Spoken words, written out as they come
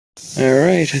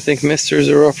Alright, I think misters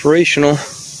are operational.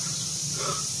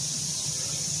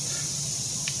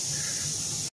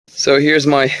 So here's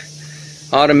my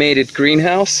automated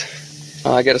greenhouse.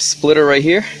 I got a splitter right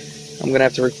here. I'm going to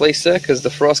have to replace that because the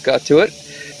frost got to it.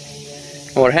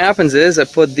 And what happens is I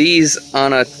put these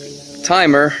on a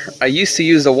timer. I used to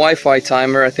use a Wi-Fi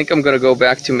timer. I think I'm going to go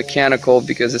back to mechanical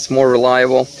because it's more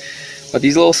reliable. But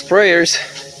these little sprayers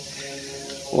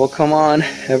will come on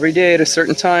every day at a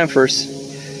certain time for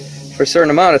a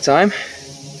certain amount of time.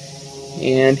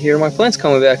 And here are my plants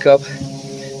coming back up.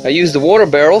 I use the water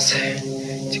barrels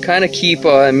to kind of keep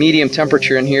a medium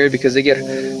temperature in here because they get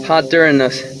hot during the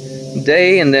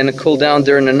day and then cool down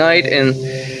during the night, and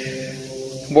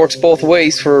works both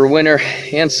ways for winter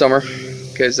and summer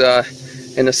because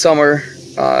in the summer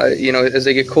you know, as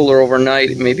they get cooler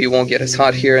overnight, maybe it won't get as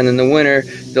hot here, and in the winter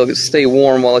they'll stay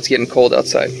warm while it's getting cold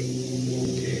outside.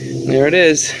 There it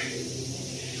is.